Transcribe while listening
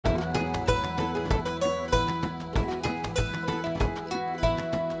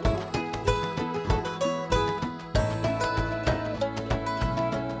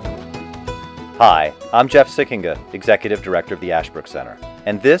Hi, I'm Jeff Sikkenga, Executive Director of the Ashbrook Center,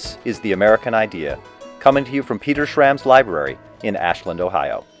 and this is The American Idea, coming to you from Peter Schramm's Library in Ashland,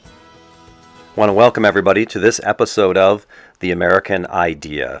 Ohio. I want to welcome everybody to this episode of The American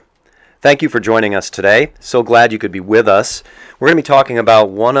Idea. Thank you for joining us today. So glad you could be with us. We're going to be talking about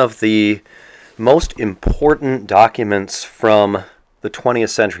one of the most important documents from the 20th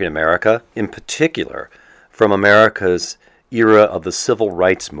century in America, in particular from America's era of the Civil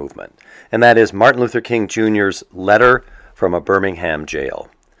Rights Movement, and that is Martin Luther King Jr.'s letter from a Birmingham jail.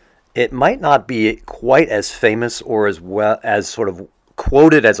 It might not be quite as famous or as well as sort of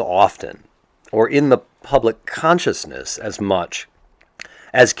quoted as often, or in the public consciousness as much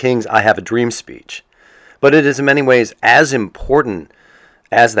as King's I Have a Dream speech, but it is in many ways as important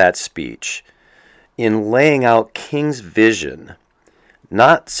as that speech in laying out King's vision,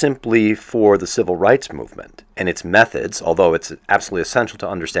 not simply for the civil rights movement and its methods, although it's absolutely essential to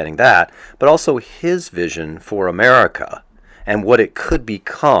understanding that, but also his vision for America and what it could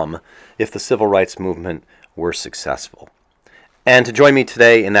become if the civil rights movement were successful. And to join me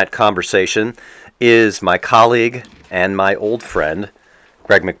today in that conversation is my colleague and my old friend,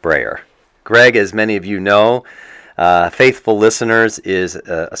 Greg McBrayer. Greg, as many of you know, faithful listeners, is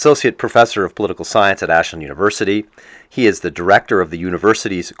Associate Professor of Political Science at Ashland University. He is the director of the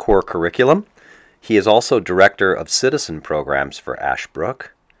university's core curriculum. He is also director of citizen programs for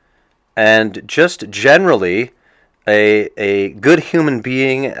Ashbrook. And just generally, a good human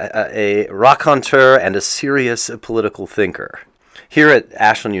being, a raconteur, and a serious political thinker. Here at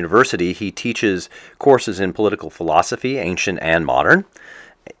Ashland University, he teaches courses in political philosophy, ancient and modern,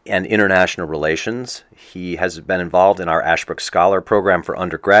 and international relations. He has been involved in our Ashbrook Scholar program for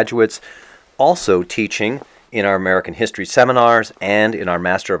undergraduates, also teaching in our American History seminars and in our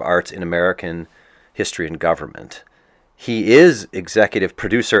Master of Arts in American History and Government. He is executive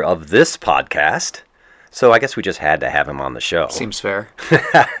producer of this podcast, so I guess we just had to have him on the show. Seems fair.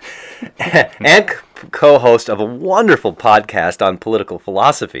 And co-host of a wonderful podcast on political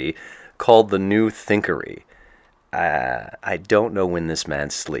philosophy called The New Thinkery. I don't know when this man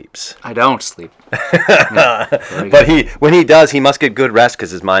sleeps. I don't sleep. But when he does, he must get good rest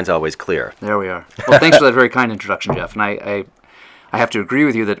because his mind's always clear. There we are. Well, thanks for that very kind introduction, Jeff. And I have to agree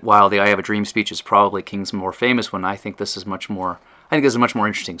with you that while the I Have a Dream speech is probably King's more famous one, I think this is a much more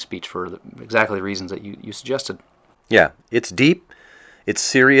interesting speech for exactly the reasons that you suggested. Yeah, it's deep, it's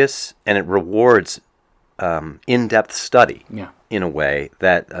serious, and it rewards in-depth study. Yeah. In a way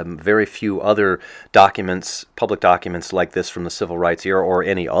that very few other documents, public documents like this from the Civil Rights era or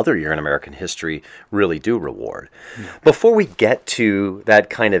any other year in American history really do reward. Yeah. Before we get to that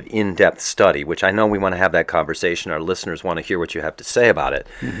kind of in-depth study, which I know we want to have that conversation, our listeners want to hear what you have to say about it,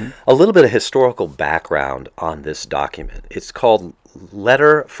 a little bit of historical background on this document. It's called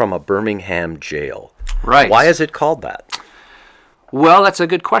Letter from a Birmingham Jail. Right. Why is it called that? Well, that's a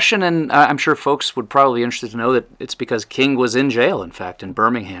good question, and I'm sure folks would probably be interested to know that it's because King was in jail, in fact, in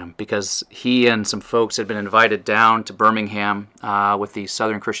Birmingham, because he and some folks had been invited down to Birmingham with the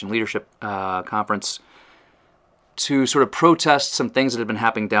Southern Christian Leadership Conference to sort of protest some things that had been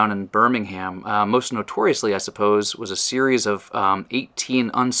happening down in Birmingham. Most notoriously, I suppose, was a series of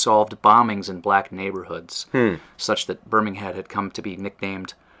 18 unsolved bombings in black neighborhoods, such that Birmingham had come to be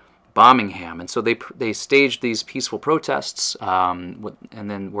nicknamed Birmingham. And so they staged these peaceful protests and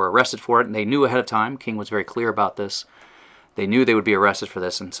then were arrested for it. And they knew ahead of time, King was very clear about this, they knew they would be arrested for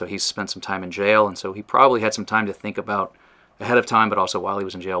this. And so he spent some time in jail. And so he probably had some time to think about ahead of time, but also while he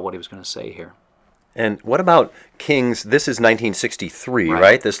was in jail, what he was going to say here. And what about King's, this is 1963,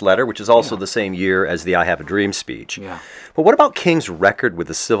 right? This letter, which is also the same year as the I Have a Dream speech. Yeah. But what about King's record with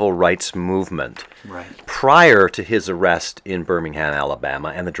the civil rights movement prior to his arrest in Birmingham, Alabama,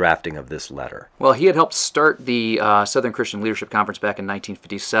 and the drafting of this letter? Well, he had helped start the Southern Christian Leadership Conference back in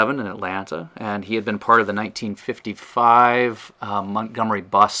 1957 in Atlanta, and he had been part of the 1955 Montgomery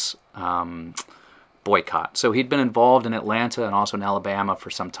bus boycott. So he'd been involved in Atlanta and also in Alabama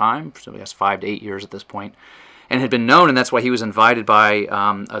for some time, so I guess 5 to 8 years at this point, and had been known, and that's why he was invited by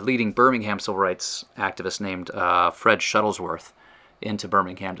a leading Birmingham civil rights activist named Fred Shuttlesworth into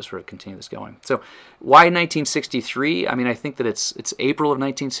Birmingham to sort of continue this going. So why 1963? I mean, I think that it's April of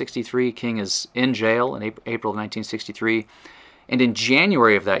 1963. King is in jail in April of 1963. And in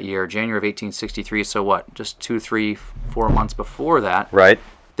January of that year, January of 1863, so what, just 2, 3, 4 months before that,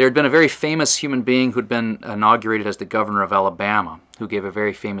 there had been a very famous human being who'd been inaugurated as the governor of Alabama, who gave a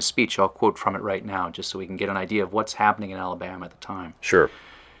very famous speech. I'll quote from it right now, just so we can get an idea of what's happening in Alabama at the time. Sure.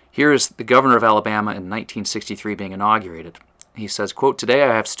 Here is the governor of Alabama in 1963 being inaugurated. He says, quote, "Today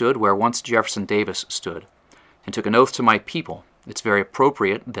I have stood where once Jefferson Davis stood, and took an oath to my people It's very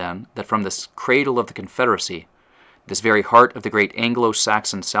appropriate, then, that from this cradle of the Confederacy, this very heart of the great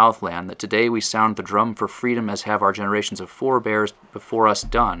Anglo-Saxon Southland, that today we sound the drum for freedom as have our generations of forebears before us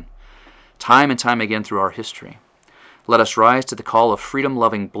done, time and time again through our history. Let us rise to the call of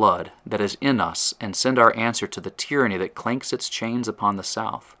freedom-loving blood that is in us and send our answer to the tyranny that clanks its chains upon the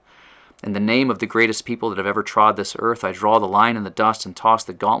South. In the name of the greatest people that have ever trod this earth, I draw the line in the dust and toss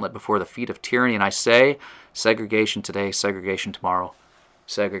the gauntlet before the feet of tyranny, and I say, segregation today, segregation tomorrow,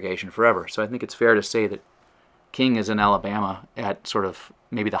 segregation forever. So I think it's fair to say that King is in Alabama at sort of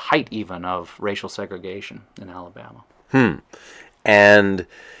maybe the height even of racial segregation in Alabama. And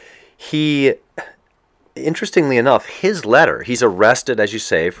he, interestingly enough, his letter, he's arrested, as you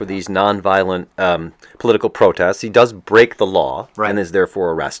say, for these nonviolent political protests. He does break the law and is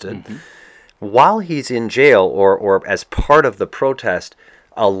therefore arrested. While he's in jail or as part of the protest,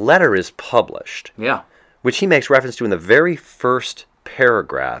 a letter is published, which he makes reference to in the very first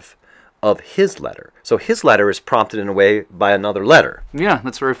paragraph of his letter. So his letter is prompted in a way by another letter. Yeah,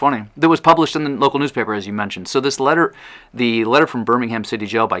 that's very funny. That was published in the local newspaper, as you mentioned. So this letter, the letter from Birmingham City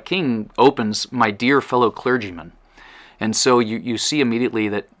Jail by King, opens, "My dear fellow clergymen." And so you see immediately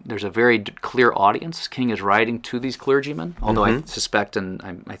that there's a very clear audience. King is writing to these clergymen, although I suspect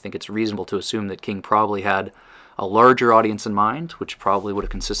and I think it's reasonable to assume that King probably had a larger audience in mind, which probably would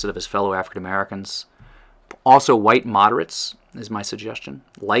have consisted of his fellow African Americans. Also white moderates, is my suggestion,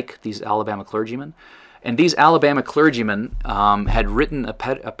 like these Alabama clergymen. And these Alabama clergymen had written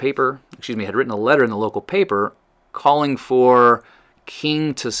had written a letter in the local paper calling for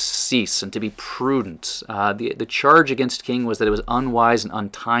King to cease and to be prudent. The charge against King was that it was unwise and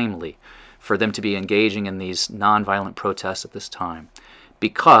untimely for them to be engaging in these nonviolent protests at this time.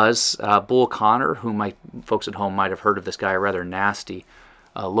 Because Bull Connor, whom folks at home might have heard of, this guy, a rather nasty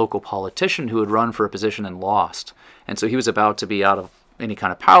local politician who had run for a position and lost. And so he was about to be out of any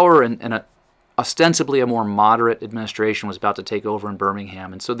kind of power, and ostensibly a more moderate administration was about to take over in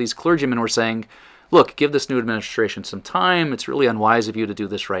Birmingham. And so these clergymen were saying, look, give this new administration some time. It's really unwise of you to do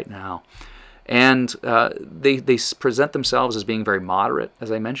this right now. And they present themselves as being very moderate,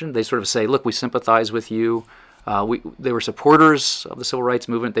 as I mentioned. They sort of say, look, we sympathize with you. They were supporters of the civil rights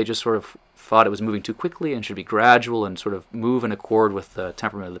movement. They just sort of thought it was moving too quickly and should be gradual and sort of move in accord with the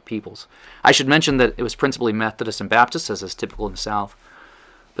temperament of the peoples. I should mention that it was principally Methodists and Baptists, as is typical in the South,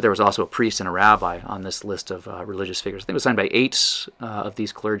 but there was also a priest and a rabbi on this list of religious figures. I think it was signed by 8 of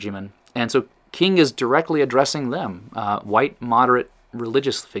these clergymen. And so King is directly addressing them, white, moderate,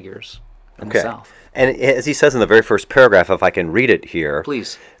 religious figures in the South. And as he says in the very first paragraph, if I can read it here,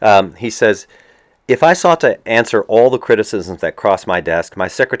 please. He says, "If I sought to answer all the criticisms that cross my desk, my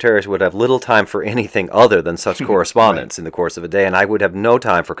secretaries would have little time for anything other than such correspondence in the course of a day, and I would have no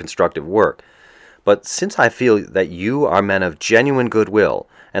time for constructive work. But since I feel that you are men of genuine goodwill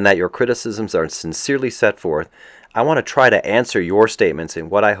and that your criticisms are sincerely set forth, I want to try to answer your statements in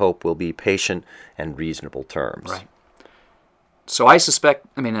what I hope will be patient and reasonable terms." Right. So I suspect,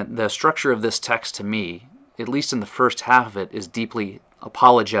 the structure of this text to me, at least in the first half of it, is deeply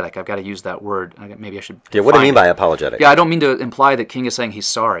apologetic. I've got to use that word. Maybe I should. Yeah, what do you mean by apologetic? Yeah, I don't mean to imply that King is saying he's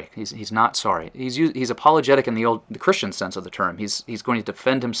sorry. He's not sorry. He's apologetic in the Christian sense of the term. He's going to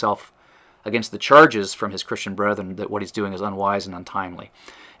defend himself against the charges from his Christian brethren that what he's doing is unwise and untimely.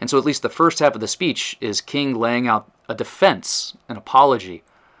 And so at least the first half of the speech is King laying out a defense, an apology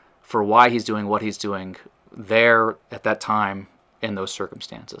for why he's doing what he's doing there at that time in those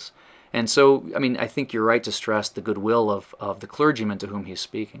circumstances. And so, I think you're right to stress the goodwill of the clergymen to whom he's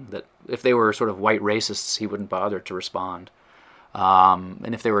speaking, that if they were sort of white racists, he wouldn't bother to respond.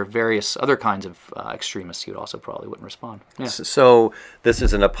 And if there were various other kinds of extremists, he would also probably wouldn't respond. Yeah. So this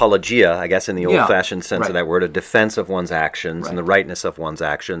is an apologia, I guess, in the old-fashioned sense of that word, a defense of one's actions and the rightness of one's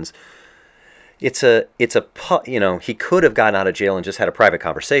actions. He could have gotten out of jail and just had a private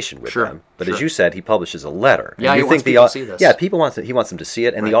conversation with them. But as you said, he publishes a letter. Yeah, he wants people to see this. Yeah, he wants them to see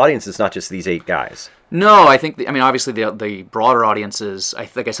it, and the audience is not just these 8 guys. No, I think, obviously the broader audience is,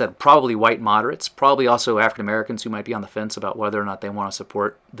 like I said, probably white moderates, probably also African Americans who might be on the fence about whether or not they want to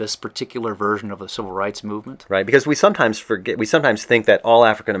support this particular version of the civil rights movement. Right, because we sometimes think that all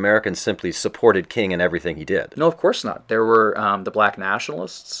African Americans simply supported King in everything he did. No, of course not. There were the black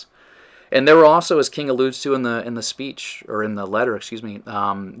nationalists. And there were also, as King alludes to in the speech, or in the letter,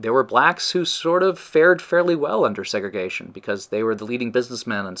 there were blacks who sort of fared fairly well under segregation because they were the leading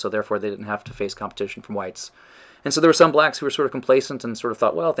businessmen, and so therefore they didn't have to face competition from whites. And so there were some blacks who were sort of complacent and sort of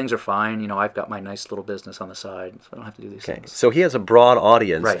thought, well, things are fine. I've got my nice little business on the side, so I don't have to do these things. So he has a broad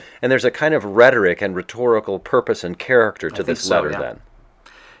audience, and there's a kind of rhetoric and rhetorical purpose and character to this letter then.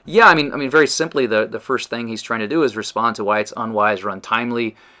 Yeah, I mean, very simply, the first thing he's trying to do is respond to why it's unwise or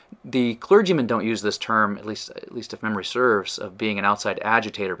untimely. The clergymen don't use this term, at least if memory serves, of being an outside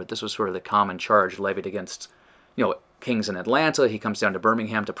agitator, but this was sort of the common charge levied against, kings in Atlanta. He comes down to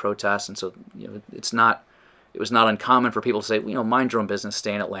Birmingham to protest, and so it was not uncommon for people to say, mind your own business,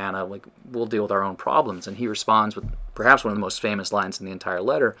 stay in Atlanta, like we'll deal with our own problems. And he responds with perhaps one of the most famous lines in the entire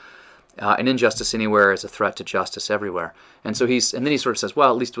letter. An injustice anywhere is a threat to justice everywhere. And so then he sort of says, well,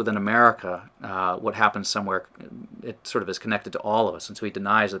 at least within America, what happens somewhere, it sort of is connected to all of us. And so he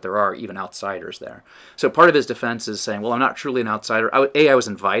denies that there are even outsiders there. So part of his defense is saying, well, I'm not truly an outsider. I was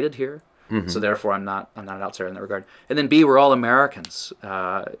invited here, so therefore I'm not an outsider in that regard. And then B, we're all Americans,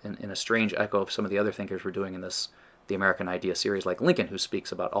 in a strange echo of some of the other thinkers we're doing in the American Idea series, like Lincoln, who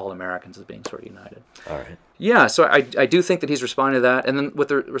speaks about all Americans as being sort of united. All right. Yeah, so I do think that he's responding to that. And then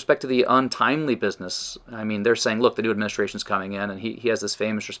with respect to the untimely business, I mean, they're saying, look, the new administration's coming in, and he has this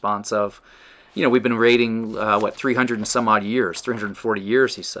famous response of, we've been waiting, 300 and some odd years, 340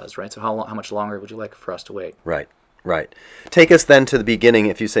 years, he says, right? So how much longer would you like for us to wait? Right. Take us then to the beginning,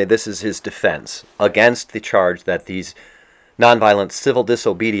 if you say this is his defense against the charge that these nonviolent civil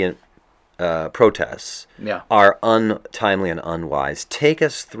disobedient protests are untimely and unwise. Take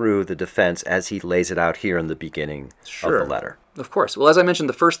us through the defense as he lays it out here in the beginning of the letter. Of course. Well, as I mentioned,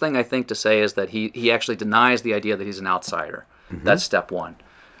 the first thing I think to say is that he actually denies the idea that he's an outsider. Mm-hmm. That's step one.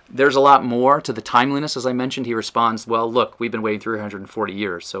 There's a lot more to the timeliness. As I mentioned, he responds, well, look, we've been waiting 340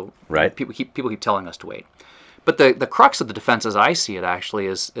 years, so people keep telling us to wait. But the crux of the defense, as I see it, actually,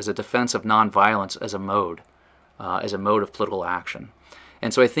 is a defense of nonviolence as a mode of political action.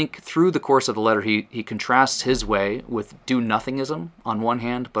 And so I think through the course of the letter, he contrasts his way with do-nothingism on one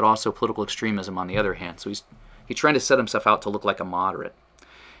hand, but also political extremism on the other hand. So he's trying to set himself out to look like a moderate.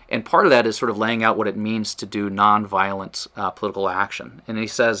 And part of that is sort of laying out what it means to do nonviolent political action. And he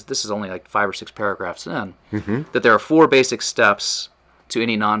says, this is only like 5 or 6 paragraphs in, that there are 4 basic steps to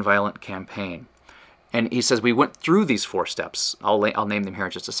any nonviolent campaign. And he says we went through these 4 steps. I'll name them here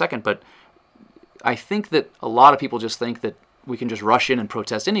in just a second, but I think that a lot of people just think that we can just rush in and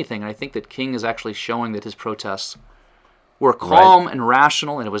protest anything. And I think that King is actually showing that his protests were calm and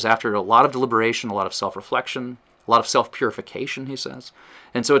rational, and it was after a lot of deliberation, a lot of self-reflection, a lot of self-purification, he says.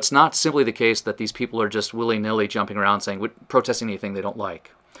 And so it's not simply the case that these people are just willy-nilly jumping around saying, protesting anything they don't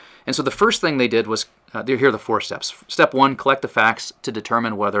like. And so the first thing they did was, here are the 4 steps. Step 1, collect the facts to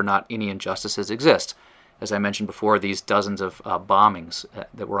determine whether or not any injustices exist. As I mentioned before, these dozens of bombings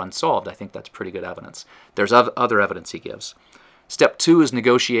that were unsolved, I think that's pretty good evidence. There's other evidence he gives. Step 2 is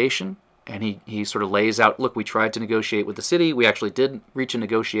negotiation, and he sort of lays out, look, we tried to negotiate with the city. We actually did reach a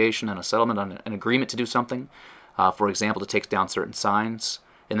negotiation and a settlement on an agreement to do something, for example, to take down certain signs,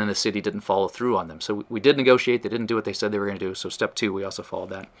 and then the city didn't follow through on them. So we did negotiate. They didn't do what they said they were going to do, so step 2, we also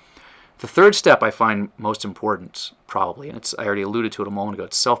followed that. The third step I find most important, probably, and I already alluded to it a moment ago,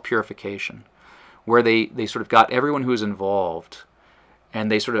 it's self-purification, where they sort of got everyone who was involved, and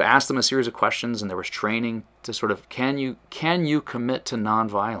they sort of asked them a series of questions, and there was training to sort of, can you commit to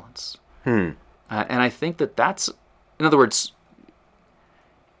nonviolence? And I think that's, in other words,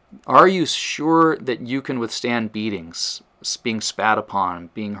 are you sure that you can withstand beatings, being spat upon,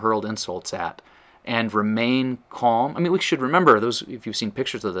 being hurled insults at, and remain calm? I mean, we should remember those, if you've seen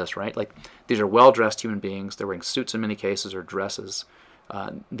pictures of this, right? Like, these are well-dressed human beings. They're wearing suits in many cases or dresses.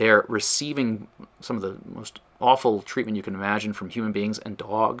 They're receiving some of the most awful treatment you can imagine from human beings and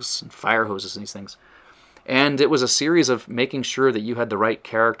dogs and fire hoses and these things. And it was a series of making sure that you had the right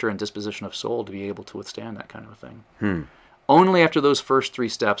character and disposition of soul to be able to withstand that kind of a thing. Only after those first 3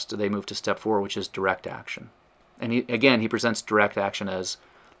 steps do they move to step 4, which is direct action. And he presents direct action as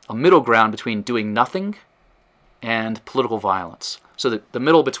a middle ground between doing nothing and political violence. So the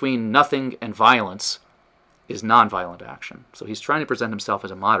middle between nothing and violence is nonviolent action. So he's trying to present himself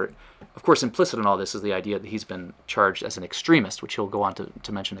as a moderate. Of course, implicit in all this is the idea that he's been charged as an extremist, which he'll go on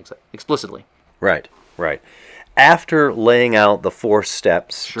to mention explicitly. Right. After laying out the 4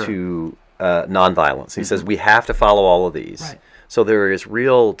 steps to nonviolence, he says we have to follow all of these. Right. So there is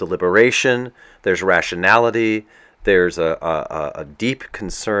real deliberation, there's rationality, there's a deep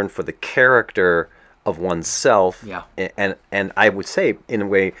concern for the character of oneself. Yeah. And I would say, in a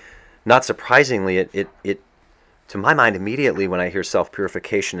way, not surprisingly, it to my mind, immediately when I hear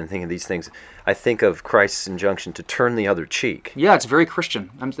self-purification and think of these things, I think of Christ's injunction to turn the other cheek. Yeah, it's very Christian.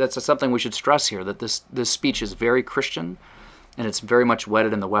 That's something we should stress here, that this speech is very Christian, and it's very much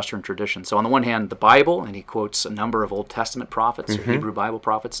wedded in the Western tradition. So on the one hand, the Bible, and he quotes a number of Old Testament prophets, or Hebrew Bible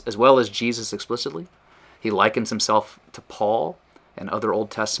prophets, as well as Jesus explicitly. He likens himself to Paul, and other Old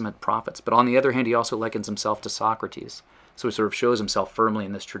Testament prophets. But on the other hand, he also likens himself to Socrates. So he sort of shows himself firmly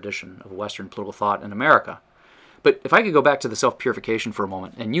in this tradition of Western political thought in America. But if I could go back to the self-purification for a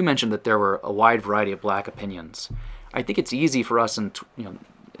moment, and you mentioned that there were a wide variety of black opinions, I think it's easy for us in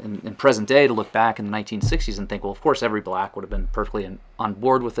present day to look back in the 1960s and think, well, of course every black would have been perfectly on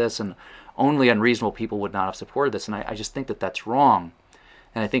board with this, and only unreasonable people would not have supported this. And I just think that that's wrong.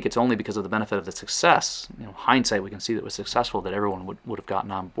 And I think it's only because of the benefit of the success, hindsight, we can see that it was successful, that everyone would have gotten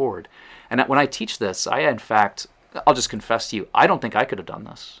on board. And when I teach this, in fact, I'll just confess to you, I don't think I could have done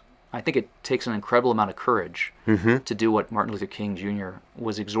this. I think it takes an incredible amount of courage to do what Martin Luther King Jr.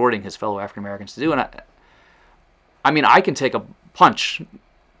 was exhorting his fellow African Americans to do. And I can take a punch,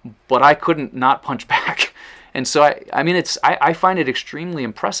 but I couldn't not punch back. And so I find it extremely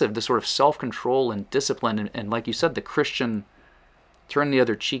impressive, the sort of self-control and discipline, and like you said, the Christian turn the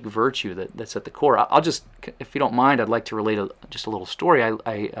other cheek virtue that's at the core. I'll just, if you don't mind, I'd like to relate just a little story.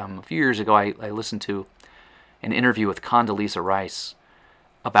 A few years ago, I listened to an interview with Condoleezza Rice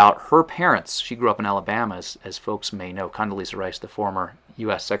about her parents. She grew up in Alabama, as folks may know. Condoleezza Rice, the former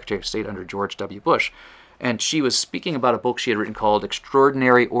U.S. Secretary of State under George W. Bush. And she was speaking about a book she had written called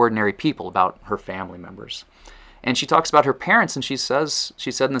Extraordinary Ordinary People, about her family members. And she talks about her parents, and she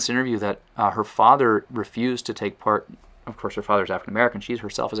said in this interview that her father refused to take part. Of course, her father is African American. She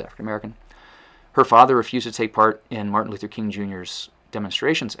herself is African American. Her father refused to take part in Martin Luther King Jr.'s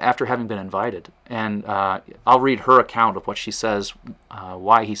demonstrations after having been invited. And I'll read her account of what she says,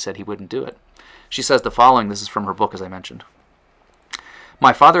 why he said he wouldn't do it. She says the following. This is from her book, as I mentioned.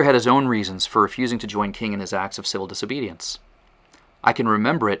 My father had his own reasons for refusing to join King in his acts of civil disobedience. I can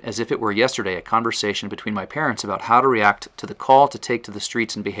remember it as if it were yesterday, a conversation between my parents about how to react to the call to take to the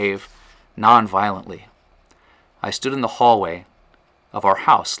streets and behave non-violently. I stood in the hallway of our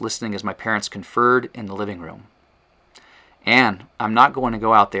house listening as my parents conferred in the living room. And I'm not going to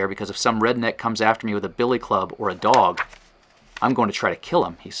go out there because if some redneck comes after me with a billy club or a dog, I'm going to try to kill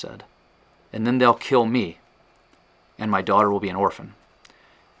him, he said. And then they'll kill me, and my daughter will be an orphan.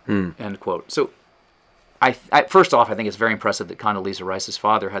 End quote. So, first off, I think it's very impressive that Condoleezza Rice's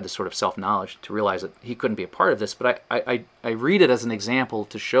father had this sort of self-knowledge to realize that he couldn't be a part of this. But I read it as an example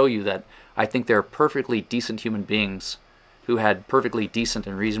to show you that I think there are perfectly decent human beings who had perfectly decent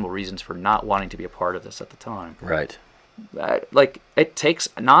and reasonable reasons for not wanting to be a part of this at the time. Right. It takes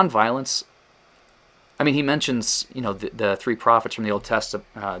nonviolence. I mean, he mentions the three prophets from the Old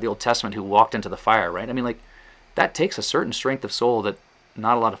Testament who walked into the fire, right? I mean, that takes a certain strength of soul that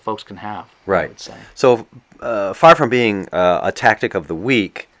not a lot of folks can have. Right. I would say. So far from being a tactic of the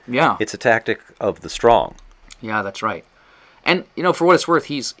weak, it's a tactic of the strong. Yeah, that's right. And for what it's worth,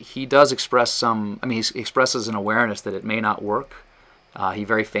 he does express he expresses an awareness that it may not work. He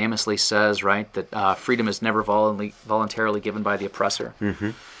very famously says, right, that freedom is never voluntarily given by the oppressor.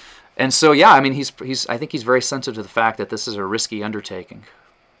 Mm-hmm. And so, I think he's very sensitive to the fact that this is a risky undertaking,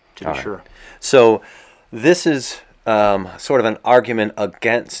 to be sure. So this is sort of an argument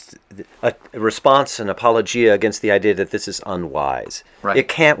against a response, an apologia against the idea that this is unwise. Right. It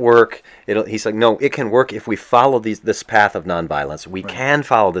can't work. He's like, no, it can work if we follow this path of nonviolence. We can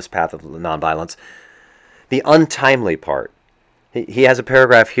follow this path of nonviolence. The untimely part. He has a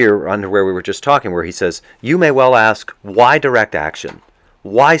paragraph here under where we were just talking where he says, you may well ask, why direct action?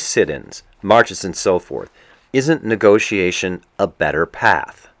 Why sit-ins, marches, and so forth? Isn't negotiation a better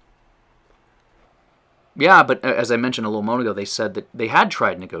path? Yeah, but as I mentioned a little moment ago, they said that they had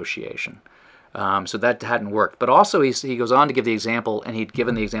tried negotiation, so that hadn't worked. But also he goes on to give the example, and he'd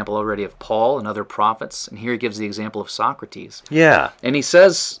given the example already of Paul and other prophets, and here he gives the example of Socrates. Yeah. And he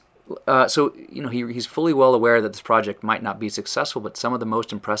says, he's fully well aware that this project might not be successful, but some of the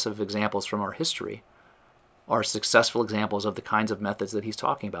most impressive examples from our history are successful examples of the kinds of methods that he's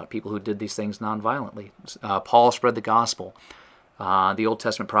talking about, people who did these things nonviolently. Paul spread the gospel. The Old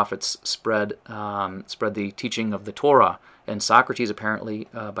Testament prophets spread the teaching of the Torah, and Socrates apparently,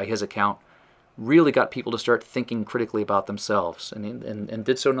 by his account, really got people to start thinking critically about themselves, and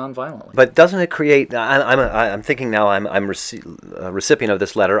did so nonviolently. But doesn't it create? I'm thinking now. I'm a recipient of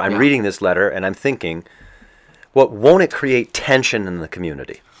this letter. I'm reading this letter, and I'm thinking, won't it create tension in the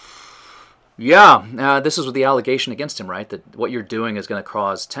community? Yeah, this is the allegation against him, right? That what you're doing is going to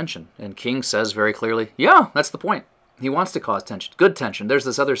cause tension, and King says very clearly, yeah, that's the point. He wants to cause tension, good tension. There's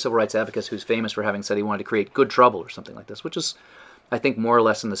this other civil rights advocate who's famous for having said he wanted to create good trouble or something like this, which is, I think, more or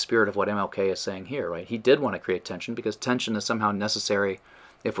less in the spirit of what MLK is saying here, right? He did want to create tension because tension is somehow necessary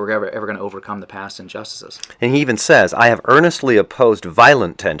if we're ever going to overcome the past injustices. And he even says, I have earnestly opposed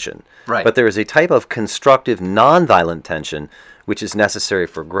violent tension, right. But there is a type of constructive nonviolent tension which is necessary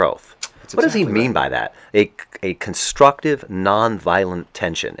for growth. What does he mean by that? A constructive, nonviolent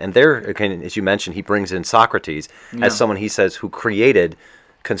tension. And there, again, as you mentioned, he brings in Socrates as someone, he says, who created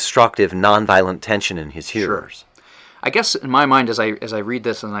constructive, nonviolent tension in his hearers. Sure. I guess in my mind, as I read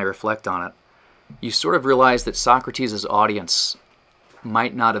this and I reflect on it, you sort of realize that Socrates' audience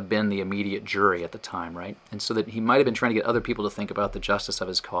might not have been the immediate jury at the time, right? And so that he might have been trying to get other people to think about the justice of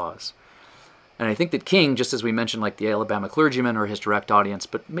his cause. And I think that King, just as we mentioned, like the Alabama clergyman or his direct audience,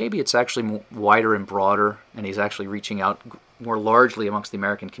 but maybe it's actually wider and broader, and he's actually reaching out more largely amongst the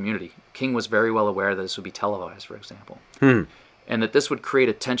American community. King was very well aware that this would be televised, for example. And that this would create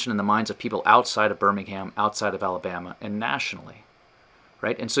a tension in the minds of people outside of Birmingham, outside of Alabama, and nationally,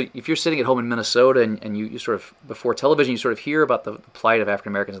 right? And so if you're sitting at home in Minnesota and you sort of, before television, you sort of hear about the plight of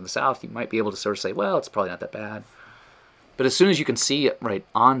African Americans in the South, you might be able to sort of say, well, it's probably not that bad. But as soon as you can see it, right,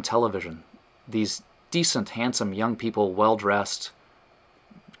 on television, these decent, handsome young people, well-dressed,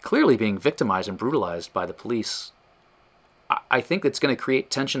 clearly being victimized and brutalized by the police, I think it's going to create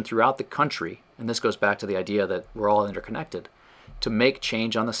tension throughout the country, and this goes back to the idea that we're all interconnected, to make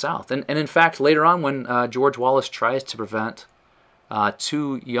change on the South. And in fact, later on when George Wallace tries to prevent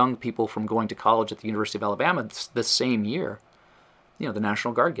two young people from going to college at the University of Alabama this same year, the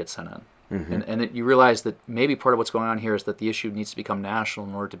National Guard gets sent in. And that you realize that maybe part of what's going on here is that the issue needs to become national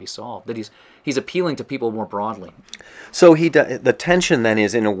in order to be solved, that he's appealing to people more broadly. So the tension then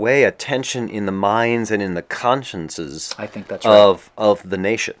is, in a way, a tension in the minds and in the consciences, I think that's right, of the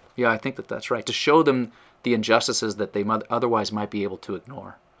nation. Yeah, I think that's right, to show them the injustices that they otherwise might be able to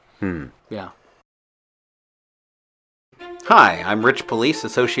ignore. Yeah. Hi, I'm Rich Police,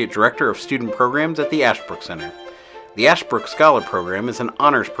 Associate Director of Student Programs at the Ashbrook Center. The Ashbrook Scholar Program is an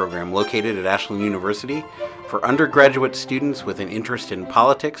honors program located at Ashland University for undergraduate students with an interest in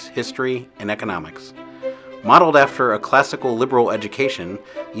politics, history, and economics. Modeled after a classical liberal education,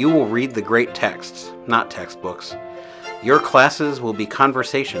 you will read the great texts, not textbooks. Your classes will be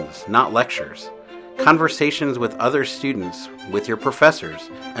conversations, not lectures. Conversations with other students, with your professors,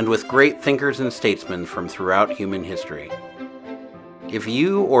 and with great thinkers and statesmen from throughout human history. If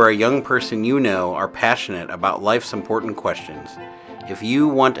you or a young person you know are passionate about life's important questions, if you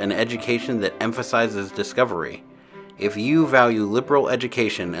want an education that emphasizes discovery, if you value liberal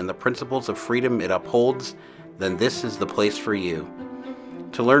education and the principles of freedom it upholds, then this is the place for you.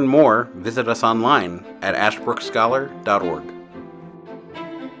 To learn more, visit us online at ashbrookscholar.org.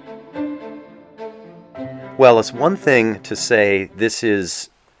 Well, it's one thing to say this is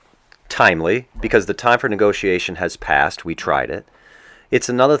timely, because the time for negotiation has passed. We tried it. It's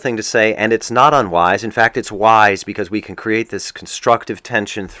another thing to say, and it's not unwise. In fact, it's wise because we can create this constructive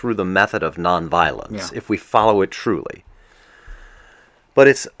tension through the method of nonviolence, if we follow it truly. But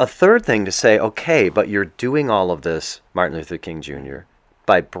it's a third thing to say, okay, but you're doing all of this, Martin Luther King Jr.,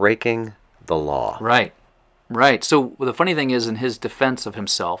 by breaking the law. Right. So the funny thing is, in his defense of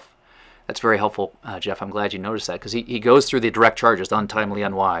himself, that's very helpful, Jeff. I'm glad you noticed that, because he goes through the direct charges, untimely,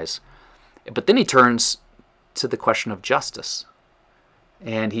 unwise. But then he turns to the question of justice.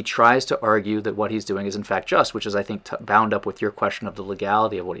 And he tries to argue that what he's doing is in fact just, which is, I think, bound up with your question of the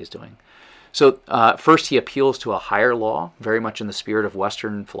legality of what he's doing. So first he appeals to a higher law, very much in the spirit of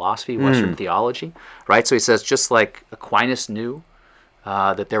Western philosophy, Western theology, right? So he says, just like Aquinas knew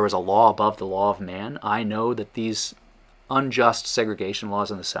that there was a law above the law of man, I know that these unjust segregation laws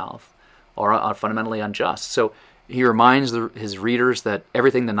in the South are fundamentally unjust. So he reminds his readers that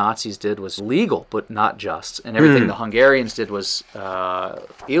everything the Nazis did was legal but not just, and everything the Hungarians did was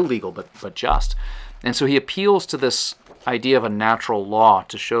illegal but just. And so he appeals to this idea of a natural law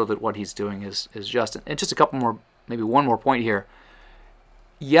to show that what he's doing is just. And just a couple more, maybe one more point here.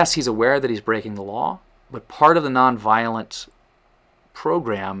 Yes, he's aware that he's breaking the law, but part of the nonviolent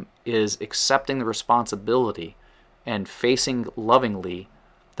program is accepting the responsibility and facing lovingly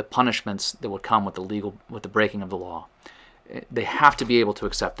the punishments that would come with the breaking of the law. They have to be able to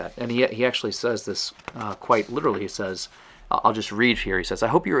accept that. And he actually says this quite literally. He says, I'll just read here. He says, I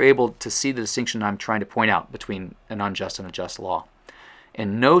hope you're able to see the distinction I'm trying to point out between an unjust and a just law.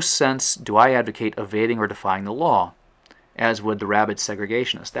 In no sense do I advocate evading or defying the law, as would the rabid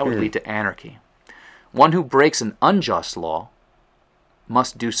segregationist. That would lead to anarchy. One who breaks an unjust law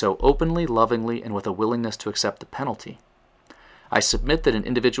must do so openly, lovingly, and with a willingness to accept the penalty. I submit that an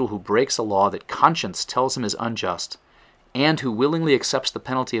individual who breaks a law that conscience tells him is unjust, and who willingly accepts the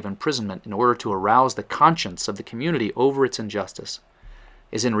penalty of imprisonment in order to arouse the conscience of the community over its injustice,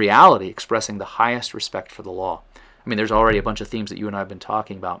 is in reality expressing the highest respect for the law. I mean, there's already a bunch of themes that you and I have been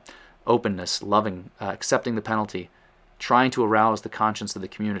talking about. Openness, loving, accepting the penalty, trying to arouse the conscience of the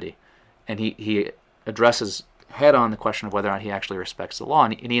community. And he addresses head on the question of whether or not he actually respects the law,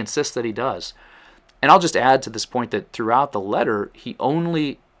 and he insists that he does. And I'll just add to this point that throughout the letter,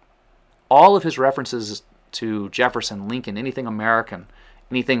 all of his references to Jefferson, Lincoln, anything American,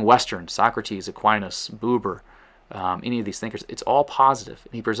 anything Western, Socrates, Aquinas, Buber, any of these thinkers, it's all positive.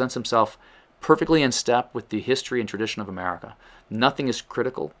 And he presents himself perfectly in step with the history and tradition of America. Nothing is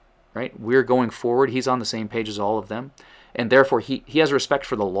critical, right? We're going forward. He's on the same page as all of them. And therefore, he has a respect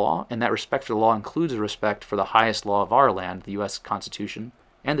for the law, and that respect for the law includes a respect for the highest law of our land, the U.S. Constitution,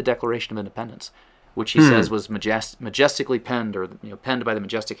 and the Declaration of Independence, which he says was majestically penned, or penned by the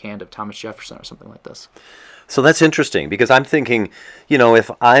majestic hand of Thomas Jefferson, or something like this. So that's interesting, because I'm thinking,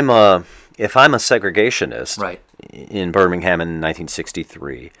 if I'm a segregationist right. in Birmingham in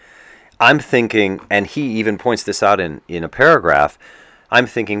 1963, I'm thinking, and he even points this out in a paragraph, I'm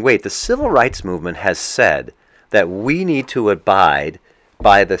thinking, wait, the civil rights movement has said that we need to abide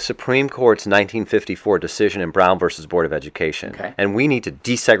by the Supreme Court's 1954 decision in Brown versus Board of Education, and we need to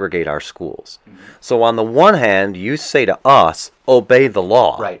desegregate our schools. Mm-hmm. So on the one hand, you say to us, obey the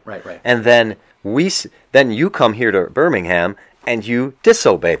law. Right. And then you come here to Birmingham and you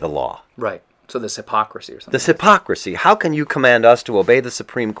disobey the law. Right. So this hypocrisy or something. This hypocrisy. How can you command us to obey the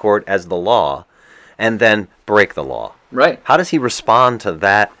Supreme Court as the law and then break the law? Right. How does he respond to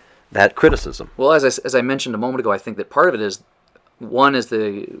that criticism? Well, as I mentioned a moment ago, I think that part of it is, one is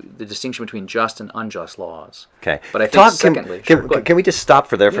the distinction between just and unjust laws. Okay. But I think secondly... Can we just stop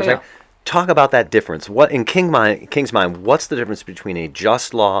for there for a second? Yeah. Talk about that difference. What in King's mind, what's the difference between a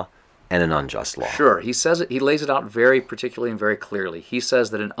just law and an unjust law? Sure. He says it. He lays it out very particularly and very clearly. He says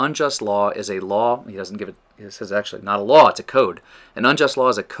that an unjust law is a law. He doesn't give it. He says actually not a law. It's a code. An unjust law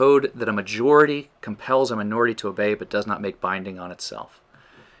is a code that a majority compels a minority to obey, but does not make binding on itself.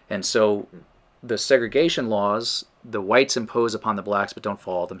 And so, the segregation laws, the whites impose upon the blacks, but don't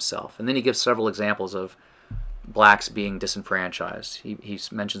follow themselves. And then he gives several examples of blacks being disenfranchised. He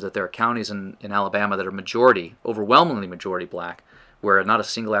mentions that there are counties in Alabama that are overwhelmingly majority black, where not a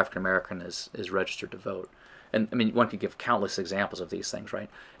single African American is registered to vote. And I mean, one could give countless examples of these things, right?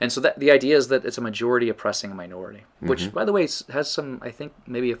 And so the idea is that it's a majority oppressing a minority, which, by the way, has some, I think,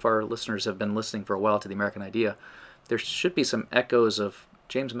 maybe if our listeners have been listening for a while to the American Idea, there should be some echoes of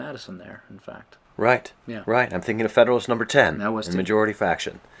James Madison there, in fact. Right. Yeah. Right. I'm thinking of Federalist Number 10, the majority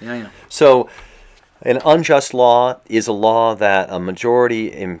faction. Yeah. So, an unjust law is a law that a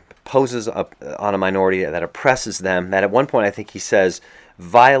majority imposes on a minority, that oppresses them, that at one point I think he says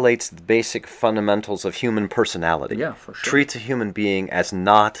violates the basic fundamentals of human personality. Yeah, for sure. Treats a human being as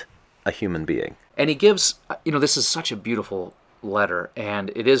not a human being. And he gives, this is such a beautiful letter, and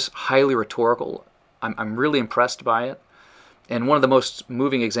it is highly rhetorical. I'm really impressed by it. And one of the most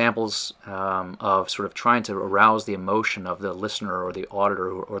moving examples of sort of trying to arouse the emotion of the listener or the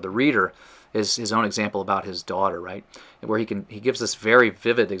auditor or the reader is his own example about his daughter, right? Where he gives this very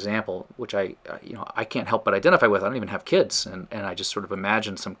vivid example, which I can't help but identify with. I don't even have kids, and I just sort of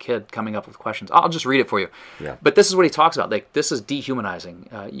imagine some kid coming up with questions. I'll just read it for you. Yeah. But this is what he talks about. Like, this is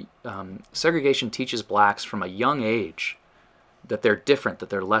dehumanizing. Segregation teaches blacks from a young age that they're different, that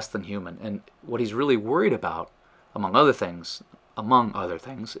they're less than human. And what he's really worried about, among other things,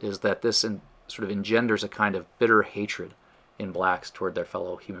 is that this sort of engenders a kind of bitter hatred in blacks toward their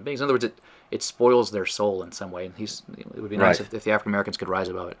fellow human beings. In other words, it spoils their soul in some way. And it would be nice if the African Americans could rise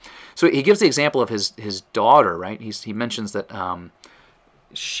above it. So he gives the example of his daughter, right? He mentions that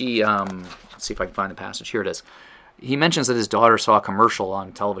she. Let's see if I can find the passage. Here it is. He mentions that his daughter saw a commercial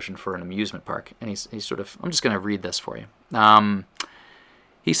on television for an amusement park, and he's sort of. I'm just going to read this for you.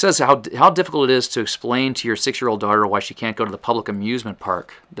 He says how difficult it is to explain to your 6-year-old daughter why she can't go to the public amusement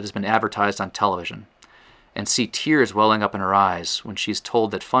park that has been advertised on television, and see tears welling up in her eyes when she's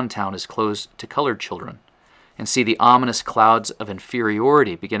told that Funtown is closed to colored children, and see the ominous clouds of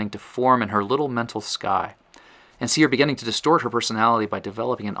inferiority beginning to form in her little mental sky, and see her beginning to distort her personality by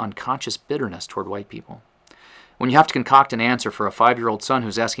developing an unconscious bitterness toward white people. When you have to concoct an answer for a 5-year-old son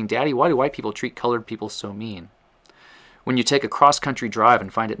who's asking, "Daddy, why do white people treat colored people so mean?" When you take a cross-country drive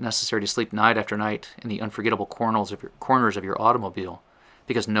and find it necessary to sleep night after night in the unforgettable corners of your automobile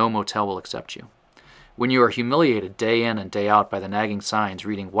because no motel will accept you. When you are humiliated day in and day out by the nagging signs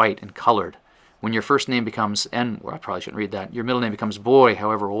reading white and colored. When your first name becomes, I probably shouldn't read that, your middle name becomes Boy,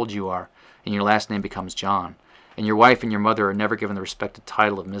 however old you are, and your last name becomes John. And your wife and your mother are never given the respected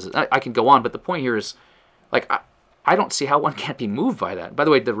title of Mrs. I can go on, but the point here is, I don't see how one can't be moved by that. By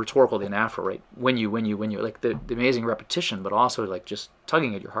the way, the rhetorical, the anaphora, right? When you, like the amazing repetition, but also like just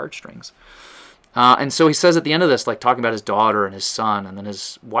tugging at your heartstrings. And so he says at the end of this, like talking about his daughter and his son and then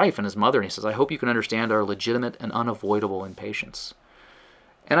his wife and his mother, and he says, "I hope you can understand our legitimate and unavoidable impatience."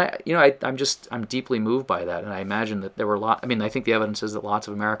 And I'm deeply moved by that, and I imagine that there were I think the evidence is that lots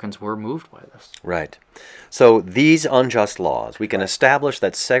of Americans were moved by this. Right. So these unjust laws, we can establish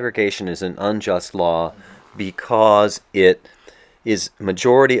that segregation is an unjust law because it is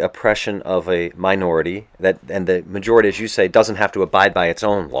majority oppression of a minority, and the majority, as you say, doesn't have to abide by its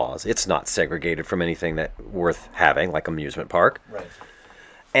own laws. It's not segregated from anything that worth having, like amusement park. Right.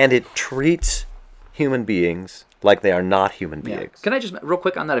 And it treats human beings like they are not human beings. Can I just, real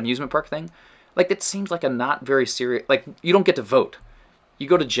quick on that amusement park thing? Like, it seems like a not very serious, like, you don't get to vote. You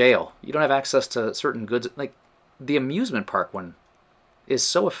go to jail. You don't have access to certain goods. Like, the amusement park one is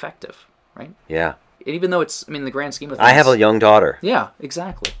so effective, right? Yeah. Even though it's, in the grand scheme of things. I have a young daughter. Yeah,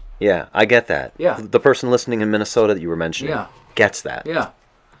 exactly. Yeah, I get that. Yeah. The person listening in Minnesota that you were mentioning gets that. Yeah.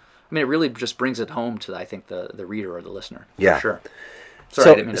 It really just brings it home to, I think, the reader or the listener. Yeah. For sure.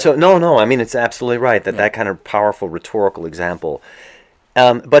 Sorry, No. It's absolutely right that kind of powerful rhetorical example.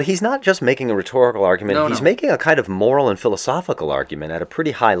 But he's not just making a rhetorical argument. He's making a kind of moral and philosophical argument at a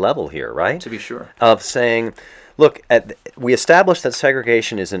pretty high level here, right? To be sure. Of saying, look, we established that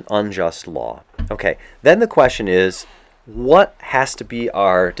segregation is an unjust law. Okay. Then the question is, what has to be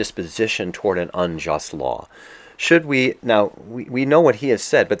our disposition toward an unjust law? Should we, now, we know what he has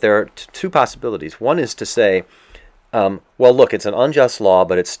said, but there are two possibilities. One is to say, well, look, it's an unjust law,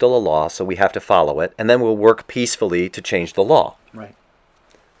 but it's still a law, so we have to follow it, and then we'll work peacefully to change the law. Right.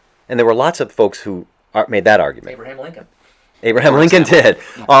 And there were lots of folks who made that argument. Abraham Lincoln did.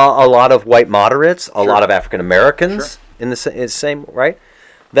 A lot of white moderates, a lot of African Americans in the same, right?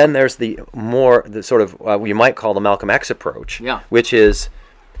 Then there's the sort of, you might call the Malcolm X approach, which is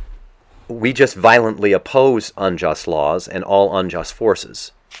we just violently oppose unjust laws and all unjust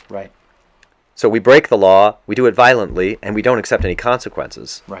forces. Right. So we break the law, we do it violently, and we don't accept any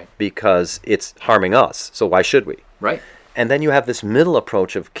consequences. Right. Because it's harming us. So why should we? Right. And then you have this middle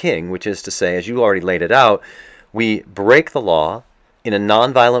approach of King, which is to say, as you already laid it out, we break the law in a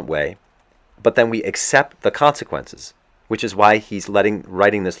nonviolent way, but then we accept the consequences, which is why he's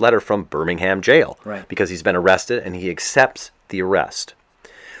writing this letter from Birmingham jail. Right. Because he's been arrested and he accepts the arrest.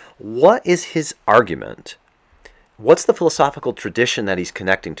 What is his argument? What's the philosophical tradition that he's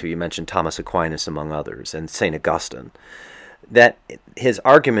connecting to? You mentioned Thomas Aquinas, among others, and St. Augustine. That his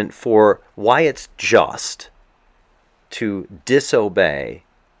argument for why it's just to disobey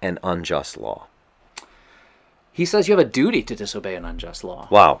an unjust law. He says you have a duty to disobey an unjust law.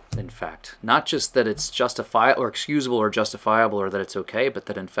 Wow. In fact, not just that it's justifiable or excusable or justifiable or that it's okay, but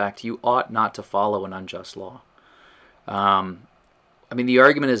that in fact you ought not to follow an unjust law. The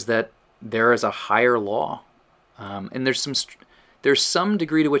argument is that there is a higher law, and there's some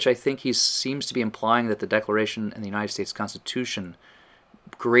degree to which I think he seems to be implying that the Declaration and the United States Constitution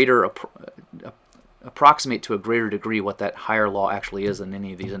approximate to a greater degree what that higher law actually is than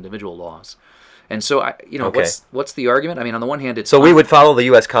any of these individual laws. And so, what's the argument? On the one hand, it's... So we would follow the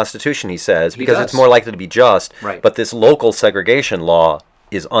U.S. Constitution, he says, because it's more likely to be just, right. But this local segregation law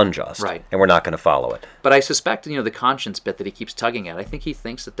is unjust, right. And we're not going to follow it. But I suspect, the conscience bit that he keeps tugging at, I think he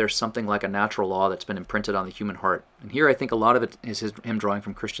thinks that there's something like a natural law that's been imprinted on the human heart. And here I think a lot of it is him drawing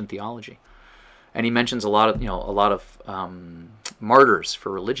from Christian theology. And he mentions a lot of martyrs for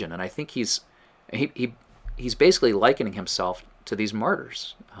religion, and I think he's basically likening himself to these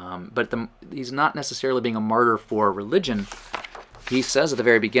martyrs. But he's not necessarily being a martyr for religion. He says at the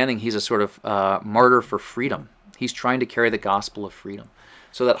very beginning he's a sort of martyr for freedom. He's trying to carry the gospel of freedom.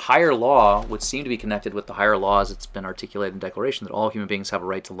 So that higher law would seem to be connected with the higher law as it's been articulated in the Declaration, that all human beings have a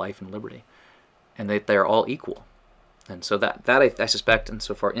right to life and liberty, and that they are all equal. And so that I suspect,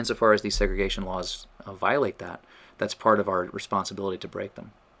 insofar as these segregation laws violate that, that's part of our responsibility to break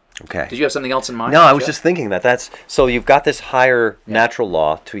them. Okay. Did you have something else in mind? No, I was just thinking that's so you've got this higher natural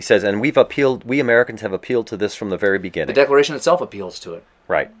law, he says, and we Americans have appealed to this from the very beginning. The Declaration itself appeals to it.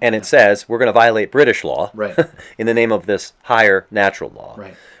 Right. And it says we're going to violate British law in the name of this higher natural law.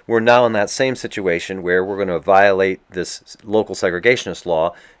 Right. We're now in that same situation where we're going to violate this local segregationist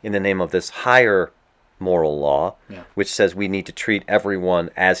law in the name of this higher moral law, which says we need to treat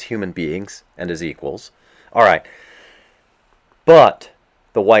everyone as human beings and as equals. All right. But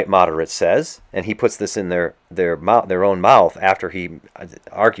the white moderate says, and he puts this in their own mouth after he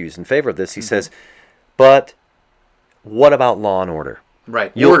argues in favor of this, he says, but what about law and order?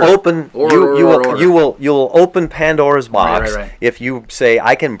 Right. You'll open Pandora's box if you say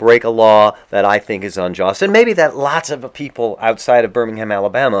I can break a law that I think is unjust, and maybe that lots of people outside of Birmingham,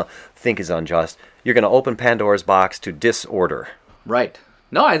 Alabama think is unjust. You're going to open Pandora's box to disorder. Right.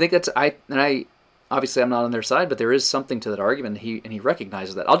 No, I think I obviously I'm not on their side, but there is something to that argument, and he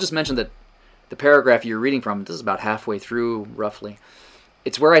recognizes that. I'll just mention that the paragraph you're reading from, this is about halfway through roughly.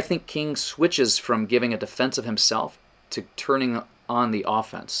 it's where I think King switches from giving a defense of himself to turning on the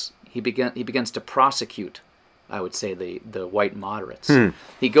offense. He begins to prosecute, I would say, the white moderates.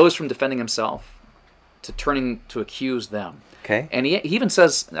 He goes from defending himself to turning to accuse them. Okay. And he even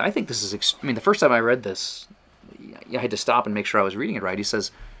says, I think this is, the first time I read this, I had to stop and make sure I was reading it right. He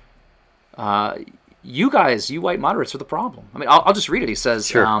says, you guys, you white moderates are the problem. I mean, I'll just read it. He says,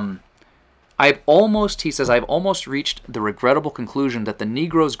 Sure. I've almost reached the regrettable conclusion that the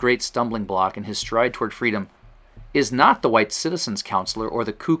Negro's great stumbling block in his stride toward freedom is not the white citizens' counselor or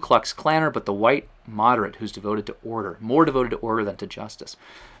the Ku Klux Klanner, but the white moderate who's devoted to order, more devoted to order than to justice.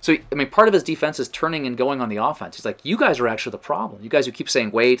 So, part of his defense is turning and going on the offense. He's like, you guys are actually the problem. You guys who keep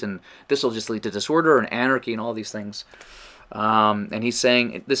saying, wait, and this will just lead to disorder and anarchy and all these things. And he's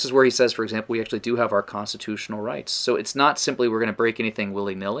saying, this is where he says, for example, we actually do have our constitutional rights. So it's not simply we're going to break anything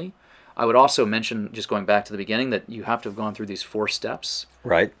willy-nilly. I would also mention, just going back to the beginning, that you have to have gone through these 4 steps.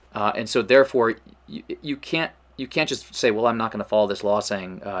 Right. And so therefore, you can't just say, well, I'm not going to follow this law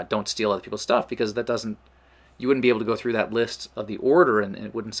saying don't steal other people's stuff, because that doesn't, you wouldn't be able to go through that list of the order and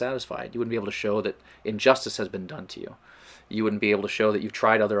it wouldn't satisfy it. You wouldn't be able to show that injustice has been done to you. You wouldn't be able to show that you've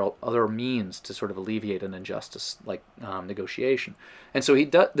tried other means to sort of alleviate an injustice, like negotiation. And so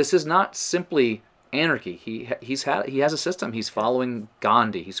this is not simply anarchy. He has a system. He's following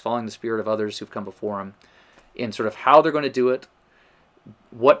Gandhi. He's following the spirit of others who've come before him in sort of how they're going to do it,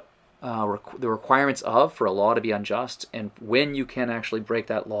 what the requirements for a law to be unjust, and when you can actually break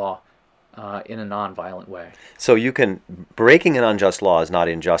that law in a non-violent way. So breaking an unjust law is not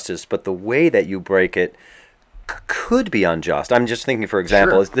injustice, but the way that you break it could be unjust. I'm just thinking, for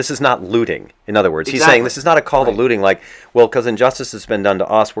example, Sure. This is not looting. In other words, he's Exactly. saying this is not a call to looting like, well, because injustice has been done to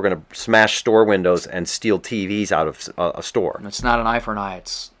us, we're going to smash store windows and steal TVs out of a store. And it's not an eye for an eye,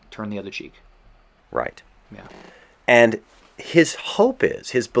 it's turn the other cheek. Right. Yeah. And his hope is,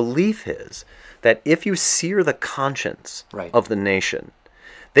 his belief is, that if you sear the conscience Right. of the nation,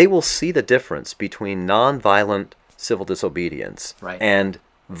 they will see the difference between nonviolent civil disobedience Right. and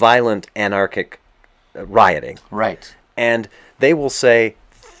violent anarchic rioting. Right. And they will say,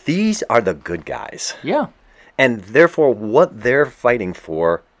 these are the good guys. Yeah. And therefore, what they're fighting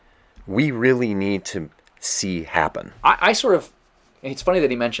for, we really need to see happen. I sort of, it's funny that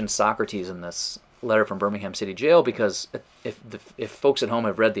he mentioned Socrates in this letter from Birmingham City Jail, because if folks at home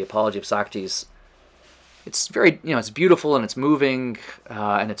have read The Apology of Socrates, it's very, it's beautiful and it's moving,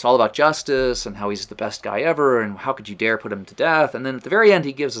 and it's all about justice and how he's the best guy ever and how could you dare put him to death. And then at the very end,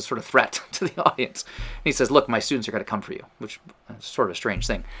 he gives a sort of threat to the audience. And he says, look, my students are going to come for you, which is sort of a strange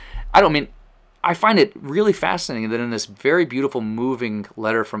thing. I find it really fascinating that in this very beautiful, moving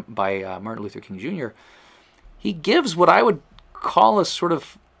letter by Martin Luther King Jr., he gives what I would call a sort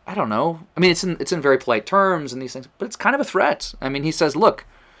of, I don't know, it's in very polite terms and these things, but it's kind of a threat. He says, look,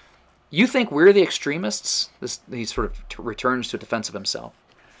 you think we're the extremists? He sort of returns to a defense of himself.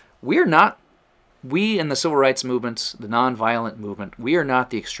 We're not. We in the civil rights movement, the nonviolent movement, we are not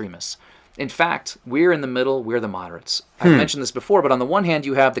the extremists. In fact, we're in the middle, we're the moderates. I've mentioned this before, but on the one hand,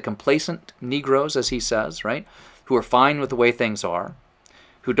 you have the complacent Negroes, as he says, right, who are fine with the way things are,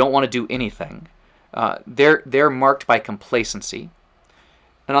 who don't want to do anything. They're marked by complacency.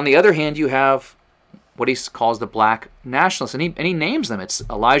 And on the other hand, you have what he calls the black nationalists, and he names them. It's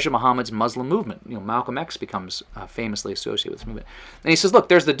Elijah Muhammad's Muslim movement. Malcolm X becomes famously associated with this movement. And he says, look,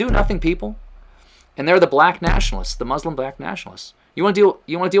 there's the do-nothing people, and they're the black nationalists, the Muslim black nationalists. You want to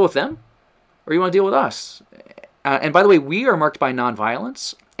deal with them, or you want to deal with us? And by the way, we are marked by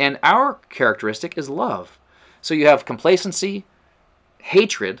nonviolence, and our characteristic is love. So you have complacency,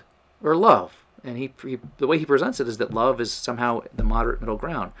 hatred, or love. And the way he presents it is that love is somehow the moderate middle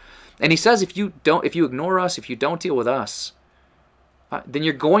ground. And he says, if you ignore us, if you don't deal with us, then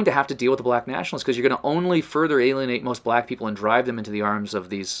you're going to have to deal with the black nationalists, because you're going to only further alienate most black people and drive them into the arms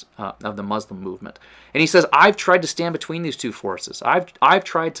of of the Muslim movement. And he says, I've tried to stand between these two forces. I've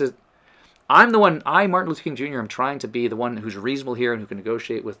tried to. I'm the one. Martin Luther King Jr. am trying to be the one who's reasonable here and who can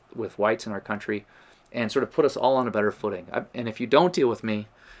negotiate with whites in our country, and sort of put us all on a better footing. And if you don't deal with me,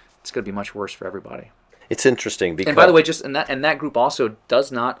 it's going to be much worse for everybody. It's interesting because... And by the way, just that group also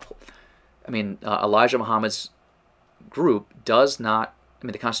does not... Elijah Muhammad's group does not...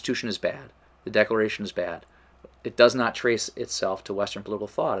 the Constitution is bad. The Declaration is bad. It does not trace itself to Western political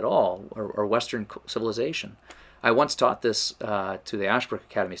thought at all, or Western civilization. I once taught this to the Ashbrook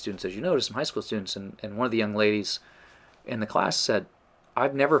Academy students, as you know, to some high school students, and one of the young ladies in the class said,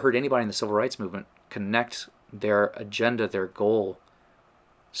 I've never heard anybody in the civil rights movement connect their agenda, their goal,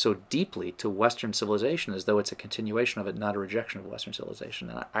 so deeply to Western civilization as though it's a continuation of it, not a rejection of Western civilization.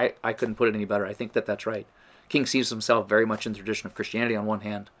 And I couldn't put it any better. I think that that's right. King sees himself very much in the tradition of Christianity on one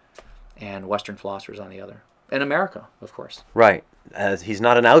hand and Western philosophers on the other. And America, of course. Right. He's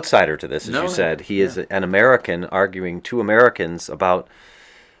not an outsider to this, as you said. He is an American arguing to Americans about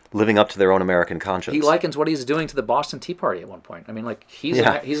living up to their own American conscience. He likens what he's doing to the Boston Tea Party at one point. I mean, like, he's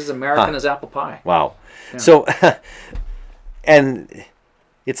as American as apple pie. Wow. Yeah. So, and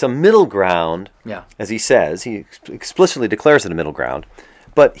it's a middle ground, as he says. He explicitly declares it a middle ground.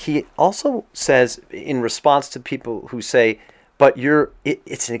 But he also says, in response to people who say, but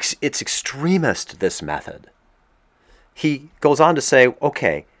it's extremist, this method. He goes on to say,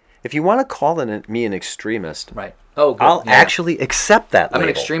 okay, if you want to call me an extremist, right. Oh, good. I'll actually accept that label. I'm an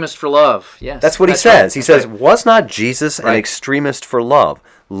extremist for love, yes. That's what he says. Right. He says, was not Jesus an extremist for love?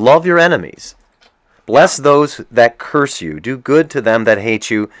 Love your enemies. Bless those that curse you. Do good to them that hate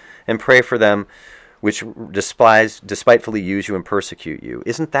you, and pray for them which despitefully use you and persecute you.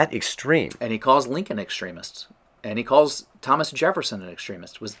 Isn't that extreme? And he calls Lincoln extremist. And he calls Thomas Jefferson an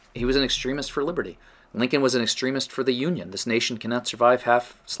extremist. He was an extremist for liberty. Lincoln was an extremist for the Union. This nation cannot survive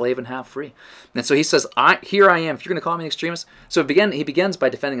half slave and half free. And so he says, here I am. If you're going to call me an extremist. So he begins by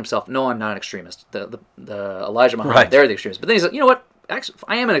defending himself. No, I'm not an extremist. The Elijah Muhammad, they're the extremists. But then he says, you know what? Actually,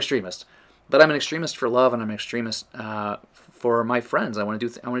 I am an extremist. But I'm an extremist for love, and I'm an extremist for my friends. I want to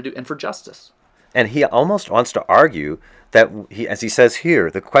do, and for justice. And he almost wants to argue that, as he says here,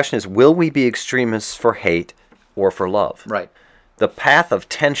 the question is, will we be extremists for hate or for love? Right. The path of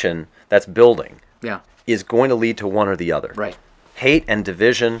tension that's building yeah. is going to lead to one or the other. Right. Hate and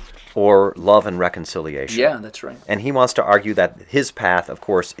division or love and reconciliation. Yeah, that's right. And he wants to argue that his path, of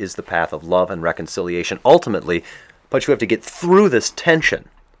course, is the path of love and reconciliation ultimately, but you have to get through this tension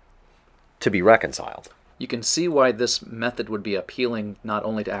to be reconciled. You can see why this method would be appealing not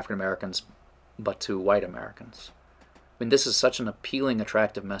only to African Americans, but to white Americans. I mean, this is such an appealing,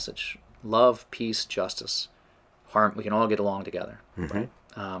 attractive message. Love, peace, justice. We can all get along together. Mm-hmm.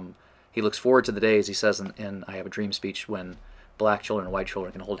 Right? He looks forward to the days, he says in I Have a Dream speech, when black children and white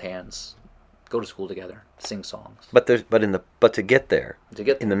children can hold hands, go to school together, sing songs. But to get there,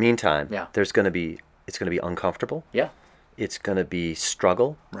 in the meantime, it's going to be uncomfortable. Yeah. It's going to be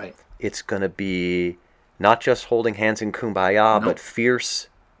struggle. Right. It's going to be not just holding hands in kumbaya, but fierce,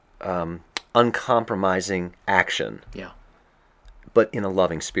 uncompromising action. Yeah. But in a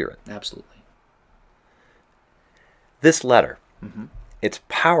loving spirit. Absolutely. This letter, it's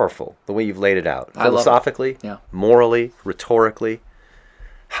powerful the way you've laid it out. Philosophically, yeah. morally, rhetorically.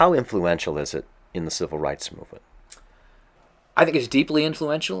 How influential is it in the civil rights movement? I think it's deeply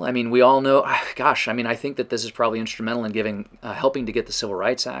influential. I mean, we all know, I think that this is probably instrumental in helping to get the Civil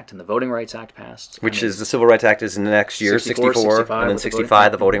Rights Act and the Voting Rights Act passed. Which is the Civil Rights Act is next year, 64 and then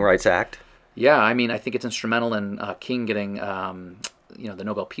 65, the Voting Rights Act. Yeah, I mean, I think it's instrumental in King getting, the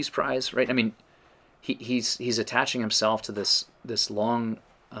Nobel Peace Prize, right? I mean, he's attaching himself to this long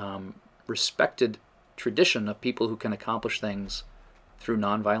respected tradition of people who can accomplish things through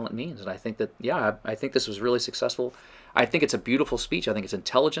nonviolent means. And I think that, I think this was really successful. I think it's a beautiful speech. I think it's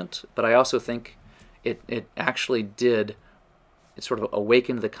intelligent, but I also think it actually did, it sort of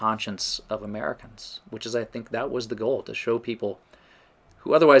awakened the conscience of Americans, which is, I think that was the goal, to show people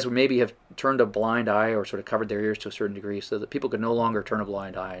who otherwise would maybe have turned a blind eye or sort of covered their ears to a certain degree, so that people could no longer turn a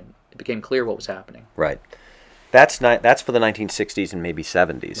blind eye, and it became clear what was happening. Right. That's for the 1960s and maybe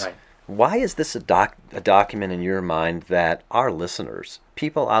 70s. Right. Why is this a document in your mind that our listeners,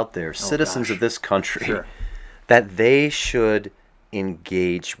 people out there, citizens of this country, that they should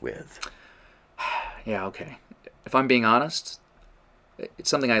engage with? Yeah, okay. If I'm being honest, it's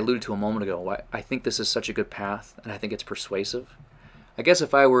something I alluded to a moment ago. I think this is such a good path, and I think it's persuasive. I guess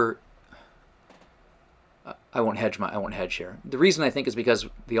if I were, I won't hedge here. The reason I think is because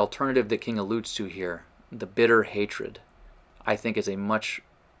the alternative that King alludes to here, the bitter hatred, I think is a much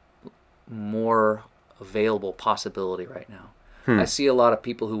more available possibility right now. I see a lot of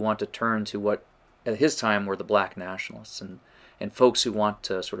people who want to turn to what at his time were the black nationalists and folks who want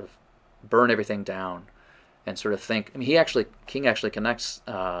to sort of burn everything down and sort of think. I mean, King actually connects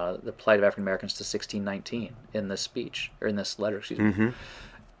the plight of African Americans to 1619 in this speech, or in this letter, excuse me.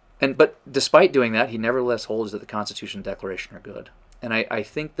 But despite doing that, he nevertheless holds that the Constitution and Declaration are good. And I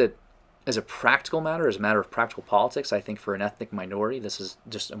think that as a practical matter, as a matter of practical politics, I think for an ethnic minority, this is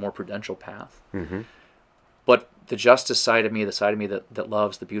just a more prudential path. But the justice side of me, the side of me that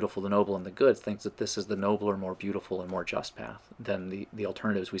loves the beautiful, the noble, and the good, thinks that this is the nobler, more beautiful, and more just path than the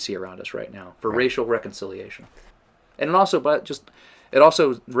alternatives we see around us right now for racial reconciliation. And it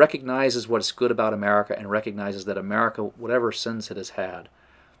also recognizes what's good about America, and recognizes that America, whatever sins it has had,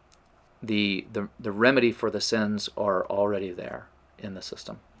 the remedy for the sins are already there in the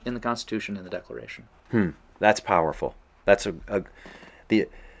system, in the Constitution, in the Declaration. That's powerful. That's the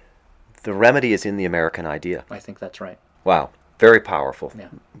remedy is in the American idea. I think that's right. Wow, very powerful. Yeah.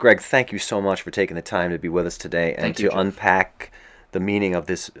 Greg, thank you so much for taking the time to be with us today and to unpack the meaning of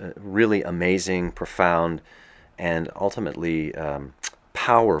this really amazing, profound, and ultimately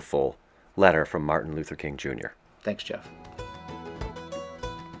powerful letter from Martin Luther King Jr. Thanks, Jeff.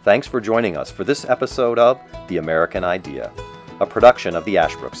 Thanks for joining us for this episode of The American Idea, a production of the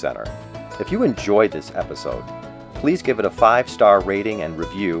Ashbrook Center. If you enjoyed this episode, please give it a 5-star rating and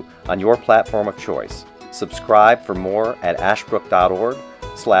review on your platform of choice. Subscribe for more at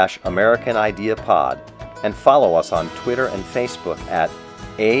ashbrook.org/American Idea Pod, and follow us on Twitter and Facebook at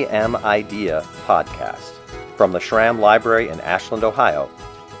AM Idea Podcast. From the Schramm Library in Ashland, Ohio,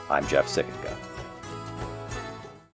 I'm Jeff Sikkenga.